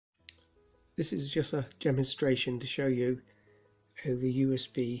This is just a demonstration to show you how the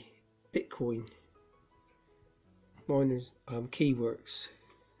USB Bitcoin miner's key works.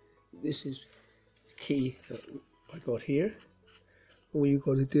 This is the key that I got here. All you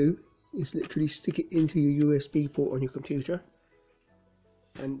got to do is literally stick it into your USB port on your computer,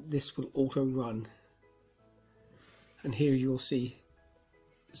 and this will auto run. And here you'll see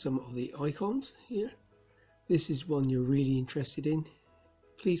some of the icons here. This is one you're really interested in.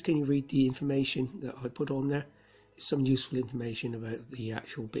 Please can you read the information that I put on there? It's some useful information about the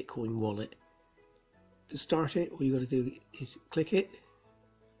actual Bitcoin wallet. To start it, all you got to do is click it.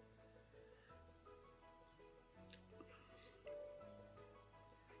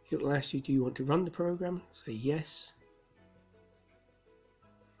 It'll ask you, do you want to run the program? Say yes.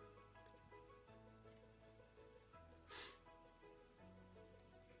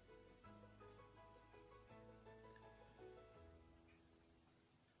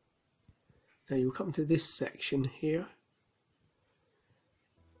 Now you'll come to this section here.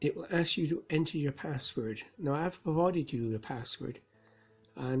 It will ask you to enter your password. Now I have provided you a password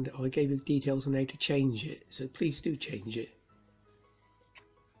and I gave you details on how to change it, so please do change it.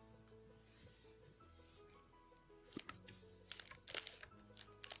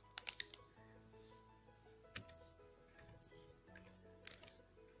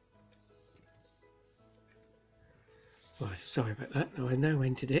 Right, sorry about that. Now I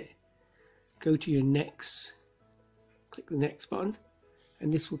entered it. Go to your next, click the next button,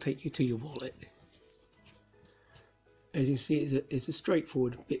 and this will take you to your wallet. As you see, it's a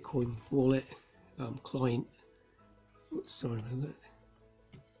straightforward Bitcoin wallet client. Oops, sorry about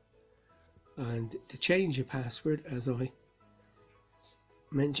that. And to change your password, as I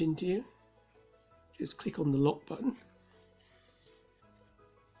mentioned to you, just click on the lock button.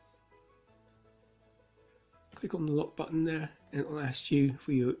 Click on the lock button there, and it will ask you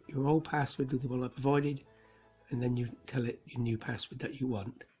for your old password with the one I provided, and then you tell it your new password that you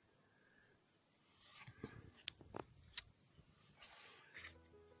want.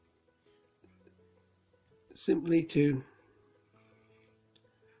 Simply to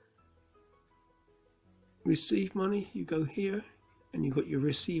receive money, you go here, and you've got your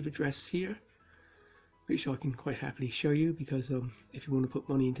receive address here, which I can quite happily show you, because if you want to put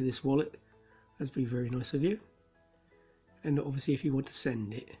money into this wallet, that's very nice of you. And obviously if you want to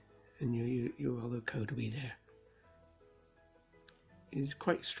send it, and your other code will be there. It's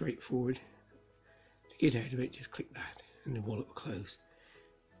quite straightforward. To get out of it, just click that and the wallet will close.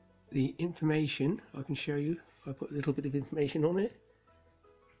 The information I can show you, I put a little bit of information on it.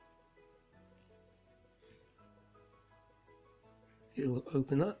 It will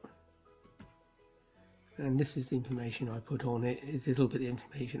open up, and this is the information I put on it. It's a little bit of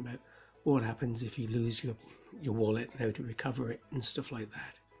information about what happens if you lose your wallet, how to recover it and stuff like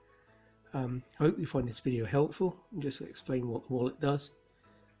that. I hope you find this video helpful. Just to explain what the wallet does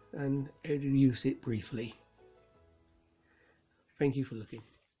and how to use it briefly. Thank you for looking.